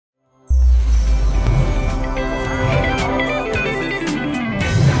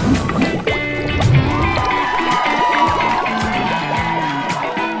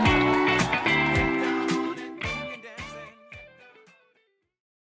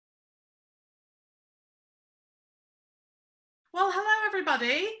Well, hello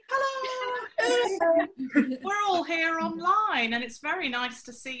everybody. Hello. We're all here online and it's very nice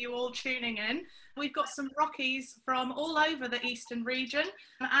to see you all tuning in. We've got some Rockies from all over the Eastern region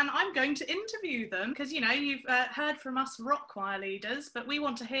and I'm going to interview them because, you know, you've heard from us rock choir leaders, but we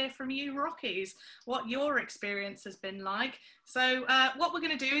want to hear from you Rockies, what your experience has been like. So what we're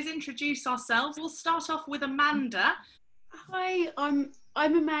going to do is introduce ourselves. We'll start off with Amanda. Hi, I'm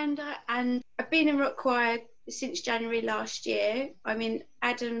Amanda and I've been in rock choir since January last year. I'm in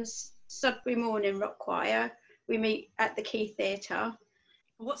Adam's Sudbury Morning Rock Choir. We meet at the Key Theatre.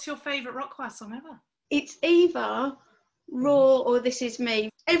 What's your favourite rock choir song ever? It's either Raw or This Is Me.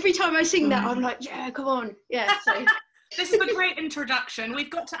 Every time I sing that, I'm like, yeah, come on. Yeah. So. This is a great introduction.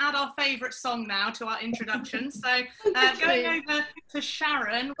 We've got to add our favourite song now to our introduction. So going over to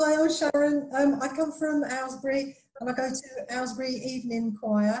Sharon. Hi, I'm Sharon. I come from Aylesbury and I go to Aylesbury Evening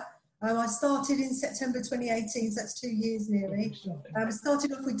Choir. I started in September 2018, so that's 2 years nearly. I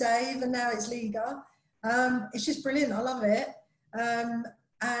started off with Dave and now it's Liga. It's just brilliant, I love it. And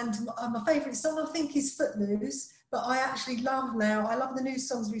my favourite song I think is Footloose, but I actually love the new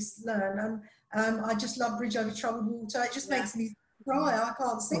songs we learn, and I just love Bridge Over Troubled Water. It just makes me cry, I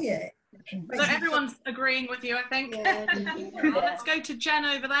can't sing it. So everyone's agreeing with you, I think. Yeah. Let's go to Jen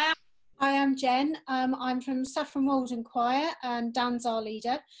over there. Hi, I'm Jen. I'm from Saffron Walden Choir and Dan's our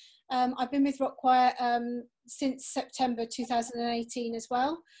leader. I've been with Rock Choir since September 2018 as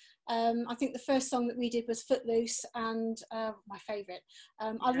well. I think the first song that we did was Footloose and my favourite.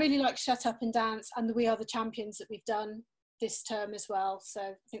 I really like Shut Up and Dance and the We Are the Champions that we've done this term as well. So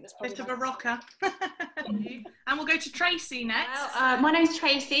I think that's probably bit of a rocker. And we'll go to Tracy next. Well, my name's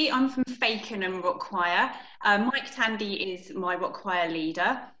Tracy. I'm from Fakenham Rock Choir. Mike Tandy is my Rock Choir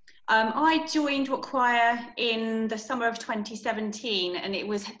leader. I joined Rock Choir in the summer of 2017 and it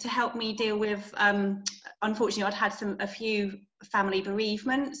was to help me deal with, unfortunately I'd had a few family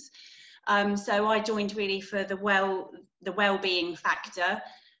bereavements. So I joined really for the well-being factor.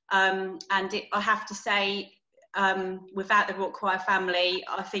 I have to say, without the Rock Choir family,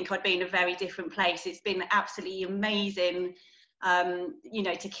 I think I'd be in a very different place. It's been absolutely amazing, you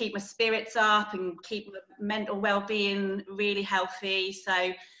know, to keep my spirits up and keep my mental well-being really healthy.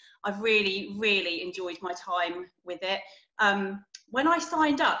 So I've really, really enjoyed my time with it. When I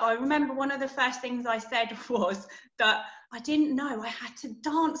signed up, I remember one of the first things I said was that I didn't know I had to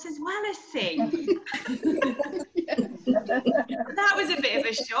dance as well as sing. That was a bit of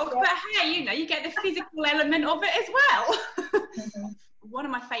a shock, but hey, you know, you get the physical element of it as well. One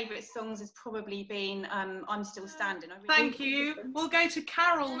of my favourite songs has probably been I'm Still Standing. Thank you. We'll go to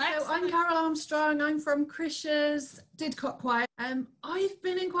Carol next. So I'm Carol Armstrong. I'm from Crishers Didcot Choir. I've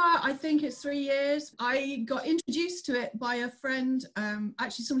been in choir, I think it's 3 years. I got introduced to it by a friend,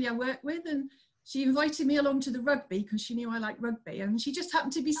 actually somebody I work with, and she invited me along to the rugby because she knew I like rugby, and she just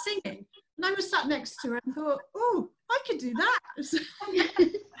happened to be singing. And I was sat next to her and thought, oh, I could do that. So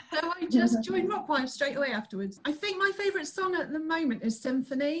I just joined Rock Choir straight away afterwards. I think my favourite song at the moment is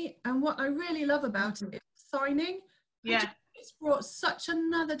Symphony, and what I really love about it is signing. Yeah. It's brought such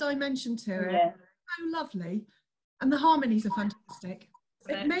another dimension to it. Yeah. So lovely. And the harmonies are fantastic.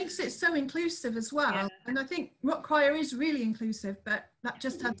 It makes it so inclusive as well. Yeah. And I think Rock Choir is really inclusive, but that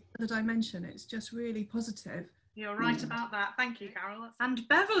just adds another dimension. It's just really positive. You're right about that. Thank you, Carol. And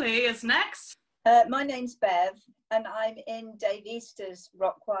Beverly is next. My name's Bev and I'm in Dave Easter's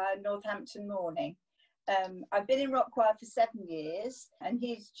Rock Choir, Northampton Morning. I've been in Rock Choir for 7 years and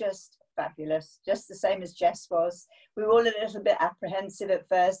he's just fabulous, just the same as Jess was. We were all a little bit apprehensive at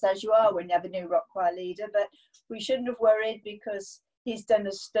first, as you are when you have a new Rock Choir leader, but we shouldn't have worried because he's done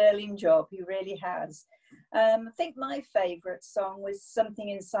a sterling job, he really has. I think my favourite song was Something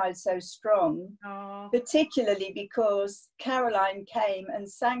Inside So Strong, particularly because Caroline came and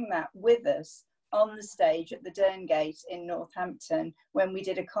sang that with us on the stage at the Derngate in Northampton when we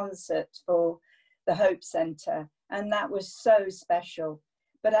did a concert for the Hope Centre, and that was so special.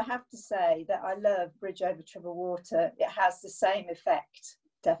 But I have to say that I love Bridge Over Troubled Water. It has the same effect,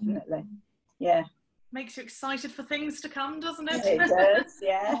 definitely. Yeah. Makes you excited for things to come, doesn't it? It does,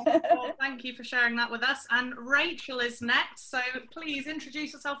 yeah. Well, thank you for sharing that with us. And Rachel is next, so please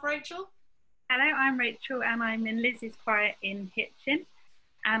introduce yourself, Rachel. Hello, I'm Rachel and I'm in Lizzie's choir in Hitchin.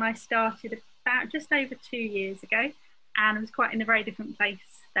 And I started about just over 2 years ago, and I was quite in a very different place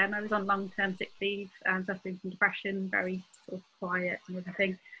then. I was on long-term sick leave and suffering from depression, very sort of quiet and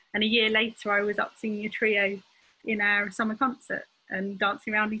everything. And a year later, I was up singing a trio in our summer concert and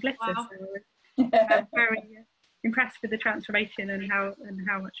dancing around in glitter. Wow. So I'm very impressed with the transformation and how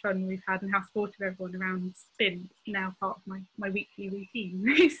much fun we've had and how supportive everyone around's been. It's now part of my weekly routine,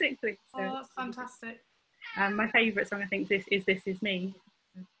 basically. So that's fantastic. My favourite song, I think, This Is Me.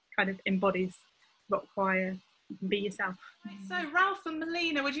 Kind of embodies rock choir. You can be yourself. So, Ralph and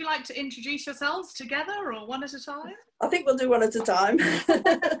Melina, would you like to introduce yourselves together or one at a time? I think we'll do one at a time.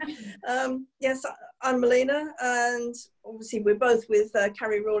 Yes, I'm Melina, and obviously we're both with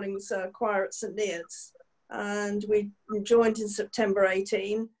Carrie Rawlings Choir at St Neots, and we joined in September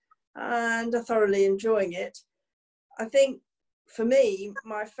 18 and are thoroughly enjoying it. I think for me,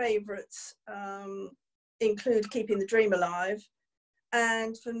 my favourites include Keeping the Dream Alive,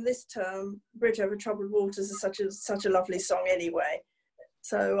 and from this term, Bridge Over Troubled Waters is such a lovely song anyway.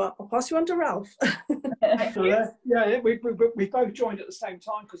 So I'll pass you on to Ralph. Yeah, we both joined at the same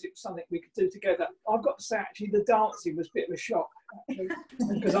time because it was something we could do together. I've got to say, actually, the dancing was a bit of a shock, actually,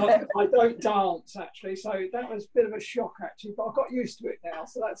 because I don't dance, actually, so that was a bit of a shock, actually, but I've got used to it now,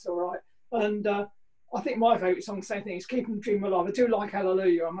 so that's all right. And I think my favourite song, same thing, is Keeping the Dream Alive. I do like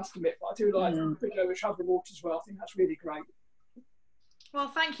Hallelujah, I must admit, but I do like Bridge Over Troubled Waters as well. I think that's really great. Well,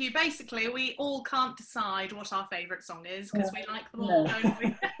 thank you. Basically, we all can't decide what our favourite song is because we like them all, don't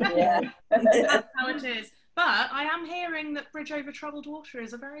we? Yeah. That's how it is. But I am hearing that Bridge Over Troubled Water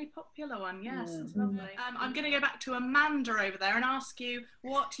is a very popular one. Yes, it's lovely. I'm going to go back to Amanda over there and ask you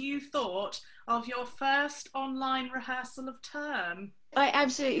what you thought of your first online rehearsal of term. I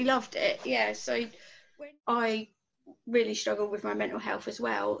absolutely loved it. Yeah, so when I really struggled with my mental health as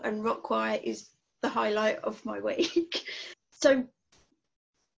well, and rock choir is the highlight of my week. So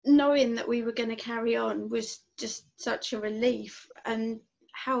knowing that we were going to carry on was just such a relief, and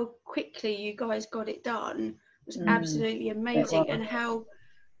how quickly you guys got it done was absolutely amazing, and how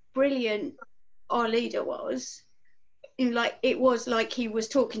brilliant our leader was. It was like he was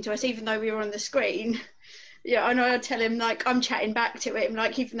talking to us even though we were on the screen. Yeah, I know. I'd tell him, like, I'm chatting back to him,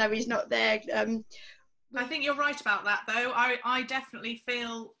 like, even though he's not there. I think you're right about that, though. I definitely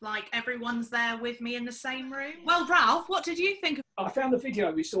feel like everyone's there with me in the same room. Well, Ralph, what did you think? I found the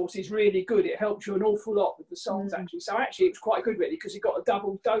video resources really good. It helped you an awful lot with the songs, actually. So actually, it was quite good, really, because you got a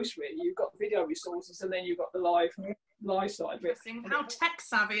double dose, really. You've got the video resources, and then you've got the live side of it. How tech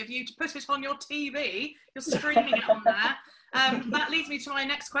savvy of you to put it on your TV. You're streaming it on there. That leads me to my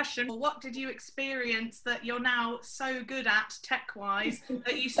next question. What did you experience that you're now so good at tech-wise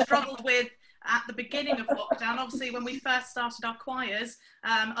that you struggled with at the beginning of lockdown? Obviously, when we first started our choirs,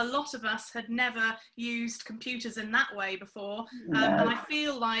 a lot of us had never used computers in that way before. And I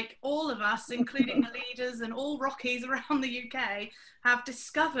feel like all of us, including the leaders and all Rockies around the UK, have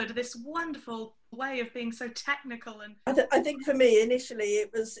discovered this wonderful way of being so technical. And I think for me initially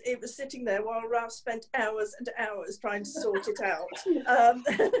it was sitting there while Ralph spent hours and hours trying to sort it out.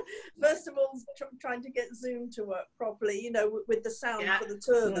 First of all, trying to get Zoom to work properly, you know, with the sound for the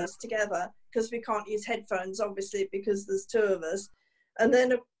two of us together, because we can't use headphones obviously because there's two of us. And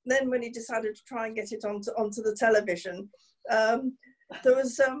then when he decided to try and get it onto the television, there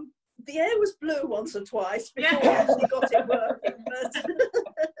was the air was blue once or twice before we actually got it working.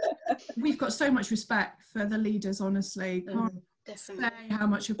 But we've got so much respect for the leaders, honestly. Can't Definitely. say how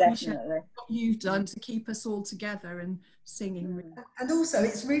much appreciate what you've done to keep us all together and singing. And also,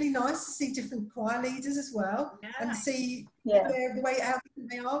 it's really nice to see different choir leaders as well, and see the way how different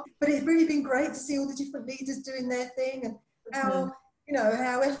they are. But it's really been great to see all the different leaders doing their thing, and how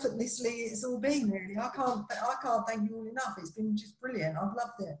how effortlessly it's all been. Really, I can't thank you all enough. It's been just brilliant. I've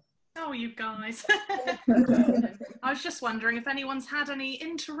loved it. Oh, you guys. I was just wondering if anyone's had any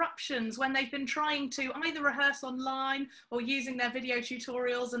interruptions when they've been trying to either rehearse online or using their video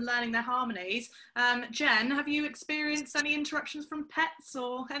tutorials and learning their harmonies. Jen, have you experienced any interruptions from pets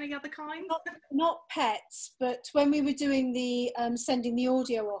or any other kind? Not pets, but when we were doing the sending the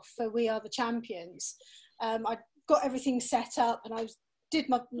audio off for We Are the Champions, I got everything set up and I did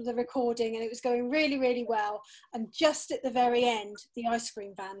the recording, and it was going really, really well. And just at the very end, the ice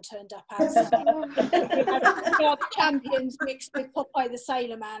cream van turned up outside. We Are the Champions mixed with Popeye the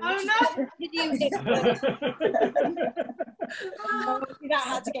Sailor Man. Oh no! That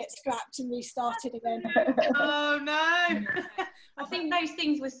had to get scrapped and restarted again. Oh no! I think those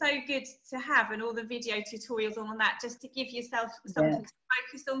things were so good to have, and all the video tutorials on that, just to give yourself something to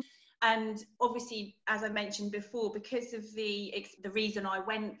focus on. And obviously, as I mentioned before, because of the reason I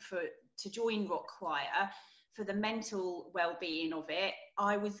went to join rock choir, for the mental well-being of it,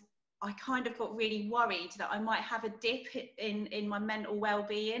 I kind of got really worried that I might have a dip in my mental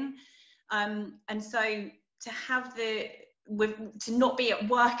well-being, and so to not be at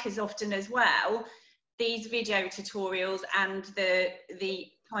work as often as well, these video tutorials and the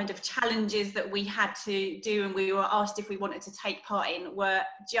kind of challenges that we had to do and we were asked if we wanted to take part in were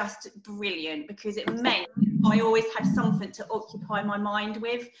just brilliant, because it meant I always had something to occupy my mind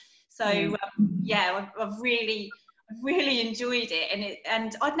with. So yeah, I've really enjoyed it,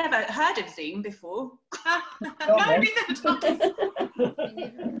 and I'd never heard of Zoom before. No, neither.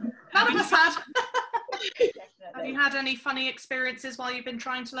 None of us had. Have you had any funny experiences while you've been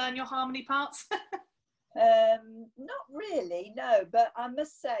trying to learn your harmony parts? Not really, no, but I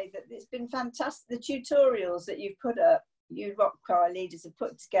must say that it's been fantastic. The tutorials that you've put up, you rock choir leaders have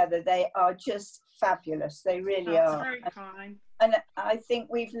put together, they are just fabulous. They really That's are. very kind. And I think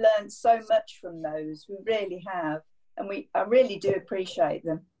we've learned so much from those. We really have. And I really do appreciate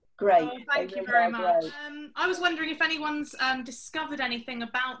them. Great. Oh, thank you very much. I was wondering if anyone's discovered anything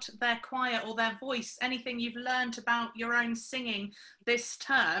about their choir or their voice, anything you've learned about your own singing this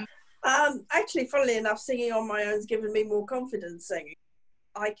term. Actually, funnily enough, singing on my own has given me more confidence singing.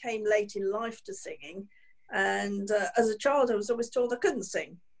 I came late in life to singing, and as a child I was always told I couldn't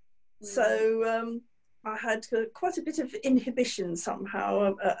sing. So I had quite a bit of inhibition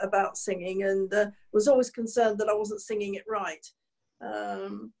somehow about singing, and was always concerned that I wasn't singing it right.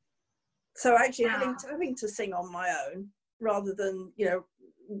 So actually having to sing on my own rather than, you know,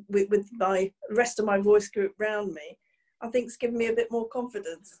 with my rest of my voice group around me, I think it's given me a bit more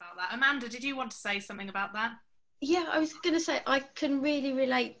confidence. About that. Amanda, did you want to say something about that? Yeah, I was going to say I can really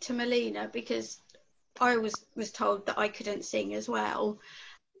relate to Melina because I was told that I couldn't sing as well.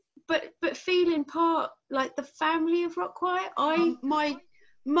 But feeling part, like the family of rock choir, my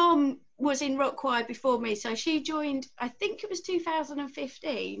mum was in rock choir before me, so she joined, I think it was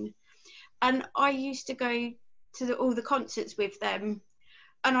 2015, and I used to go to all the concerts with them,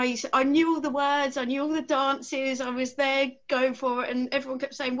 and I knew all the words, I knew all the dances, I was there going for it, and everyone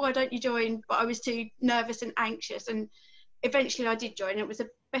kept saying, why don't you join? But I was too nervous and anxious, and eventually I did join. It was the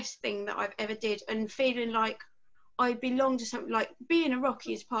best thing that I've ever did, and feeling like I belong to something, like being a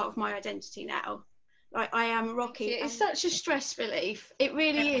Rocky is part of my identity now. Like I am a Rocky. It's such a stress relief. It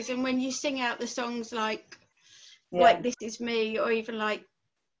really is. And when you sing out the songs like This Is Me, or even like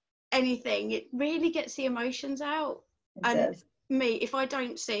anything, it really gets the emotions out. And me, if I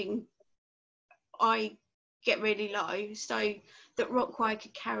don't sing, I get really low. So that rock choir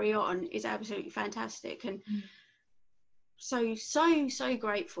could carry on is absolutely fantastic. And so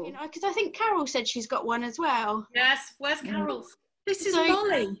grateful, you know, because I think Carol said she's got one as well. Yes, where's Carol's? This is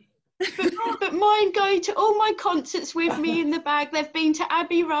Molly. But mine go to all my concerts with me in the bag. They've been to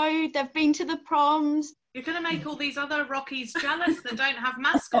Abbey Road, they've been to the proms. You're going to make all these other Rockies jealous that don't have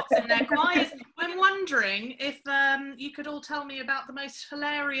mascots in their choirs. I'm wondering if you could all tell me about the most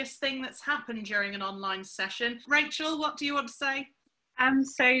hilarious thing that's happened during an online session. Rachel, what do you want to say?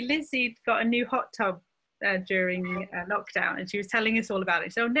 So Lizzie got a new hot tub during lockdown, and she was telling us all about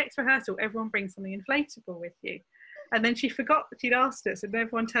it. So next rehearsal, everyone brings something inflatable with you. And then she forgot that she'd asked us, and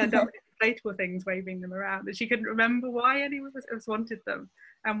everyone turned up with inflatable things, waving them around, and she couldn't remember why anyone else wanted them.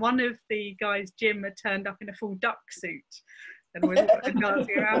 And one of the guys, Jim, had turned up in a full duck suit and was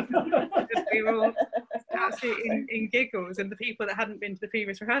dancing around. We were all absolutely in giggles, and the people that hadn't been to the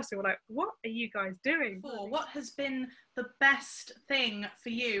previous rehearsal were like, what are you guys doing? What has been the best thing for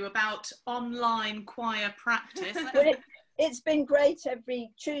you about online choir practice? Well, it's been great every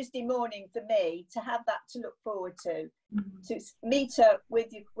Tuesday morning for me to have that to look forward to meet up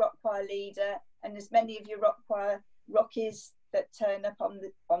with your rock choir leader and as many of your rock choir Rockies that turn up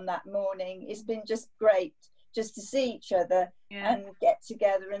on that morning. It's been just great just to see each other and get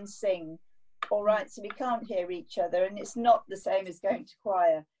together and sing. All right, so we can't hear each other, and it's not the same as going to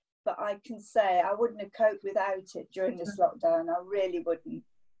choir, but I can say I wouldn't have coped without it during this lockdown. I really wouldn't.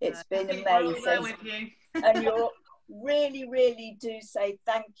 It's been amazing. And you're really do say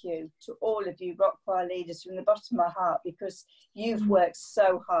thank you to all of you rock choir leaders from the bottom of my heart, because you've worked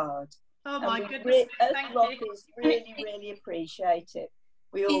so hard. Oh my goodness, thank you. Really appreciate it.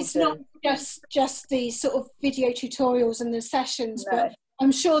 We all it's do. Not just the sort of video tutorials and the sessions, but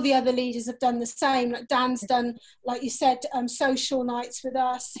I'm sure the other leaders have done the same. Like Dan's done, like you said, social nights with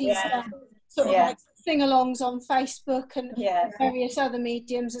us. He's done sort of like sing-alongs on Facebook and various other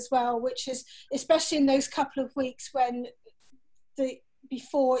mediums as well, which is, especially in those couple of weeks when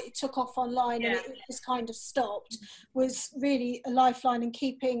before it took off online and it was kind of stopped, was really a lifeline in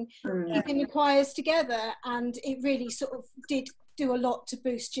keeping the choirs together, and it really sort of did do a lot to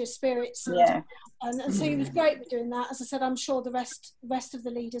boost your spirits. And so it was great with doing that. As I said, I'm sure the rest of the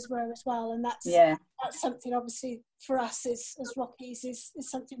leaders were as well, and that's something obviously for us as Rockies is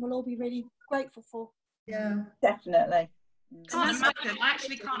something we'll all be really grateful for. Yeah, definitely. Can't imagine. I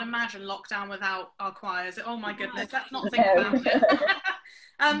actually can't imagine lockdown without our choirs. Oh my goodness, let's not think about it.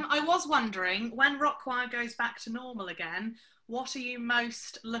 I was wondering, when rock choir goes back to normal again, what are you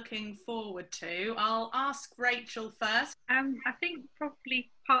most looking forward to? I'll ask Rachel first. I think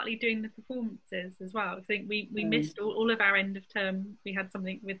probably partly doing the performances as well. I think we missed all of our end of term. We had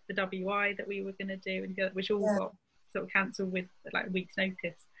something with the WI that we were going to do, and which all got sort of cancelled with like a week's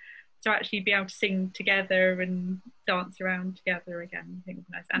notice. So actually be able to sing together and dance around together again, I think would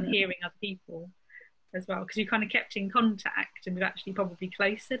be nice. And hearing other people as well, because we kind of kept in contact, and we've actually probably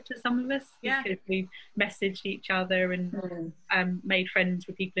closer to some of us because we've messaged each other and made friends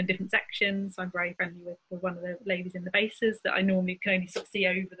with people in different sections. I'm very friendly with one of the ladies in the basses that I normally can only sort of see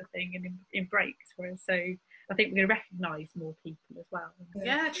over the thing and in breaks, whereas so I think we're going to recognise more people as well.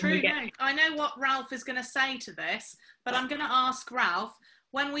 Yeah, true. I know what Ralph is going to say to this, but I'm going to ask Ralph,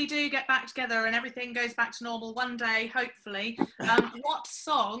 when we do get back together and everything goes back to normal one day, hopefully, what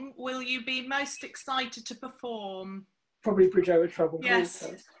song will you be most excited to perform? Probably Bridge Over Troubled Water.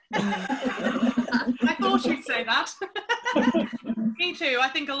 Yes. I thought you'd say that. Me too. I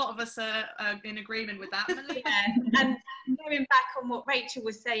think a lot of us are in agreement with that. Yeah. And going back on what Rachel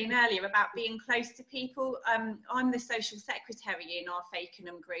was saying earlier about being close to people, I'm the social secretary in our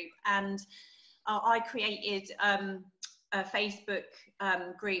Fakenham group, and I created a Facebook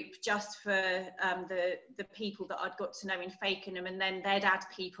group just for the people that I'd got to know in Fakenham, and then they'd add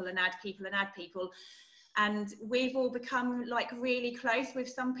people and add people and add people. And we've all become like really close with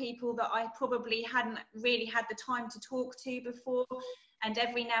some people that I probably hadn't really had the time to talk to before. And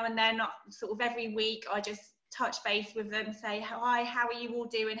every now and then, sort of every week, I just touch base with them, say, hi, how are you all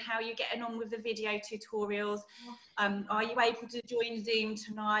doing? How are you getting on with the video tutorials? Are you able to join Zoom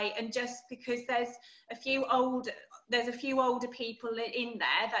tonight? And just because there's a few older people in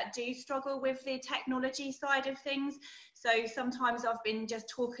there that do struggle with the technology side of things. So sometimes I've been just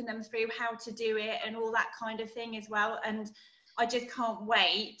talking them through how to do it and all that kind of thing as well. And I just can't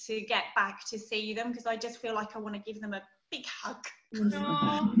wait to get back to see them, because I just feel like I want to give them a big hug.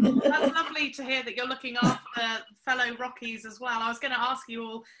 Oh, that's lovely to hear that you're looking after fellow Rockies as well. I was going to ask you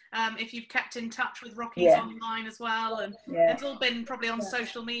all if you've kept in touch with Rockies online as well, and it's all been probably on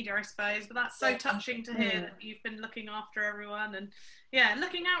social media, I suppose, but that's so touching to hear that you've been looking after everyone and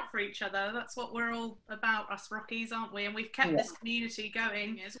looking out for each other. That's what we're all about, us Rockies, aren't we? And we've kept this community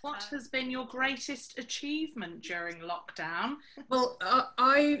going. What has been your greatest achievement during lockdown? Well,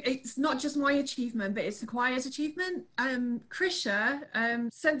 it's not just my achievement, but it's the choir's achievement. Krisha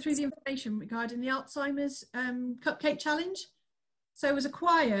sent through the information regarding the Alzheimer's cupcake challenge. So as a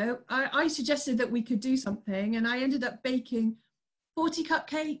choir, I suggested that we could do something, and I ended up baking 40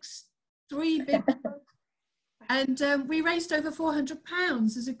 cupcakes, 3 big and we raised over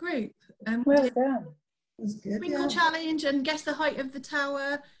 £400 as a group. Well done. That's good. Sprinkle challenge and guess the height of the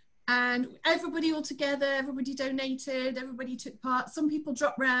tower, and everybody all together, everybody donated, everybody took part. Some people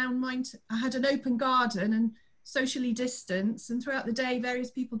dropped round. I had an open garden and socially distanced, and throughout the day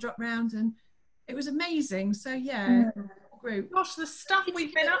various people dropped round, and it was amazing. So group. Gosh, the stuff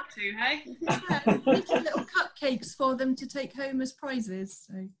we've been up to, hey? Yeah, making little cupcakes for them to take home as prizes.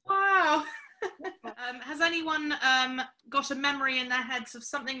 So. Wow. Has anyone got a memory in their heads of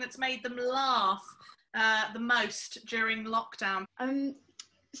something that's made them laugh the most during lockdown?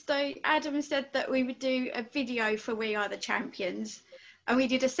 So Adam said that we would do a video for We Are the Champions, and we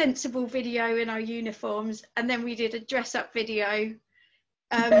did a sensible video in our uniforms, and then we did a dress-up video.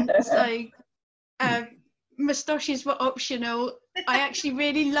 Moustaches were optional. I actually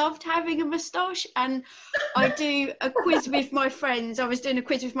really loved having a moustache, and I do a quiz with my friends. I was doing a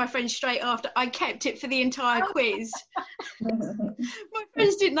quiz with my friends straight after. I kept it for the entire quiz. My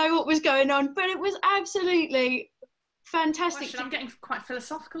friends didn't know what was going on, but it was absolutely fantastic. I'm getting quite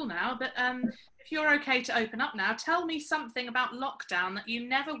philosophical now, but if you're okay to open up now, tell me something about lockdown that you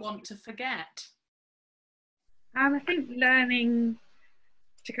never want to forget. I think learning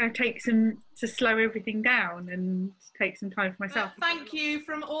to kind of to slow everything down and take some time for myself. Thank you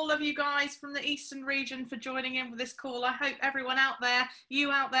from all of you guys from the Eastern region for joining in with this call. I hope everyone out there,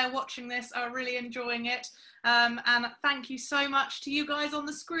 you out there watching this, are really enjoying it. And thank you so much to you guys on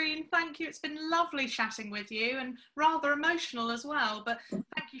the screen. Thank you. It's been lovely chatting with you, and rather emotional as well. But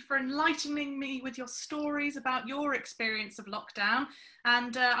thank you for enlightening me with your stories about your experience of lockdown.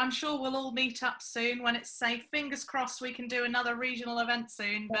 And I'm sure we'll all meet up soon when it's safe. Fingers crossed we can do another regional event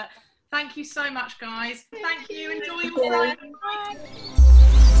soon. But thank you so much, guys. Thank you. Enjoy your Friday.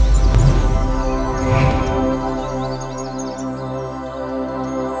 Bye.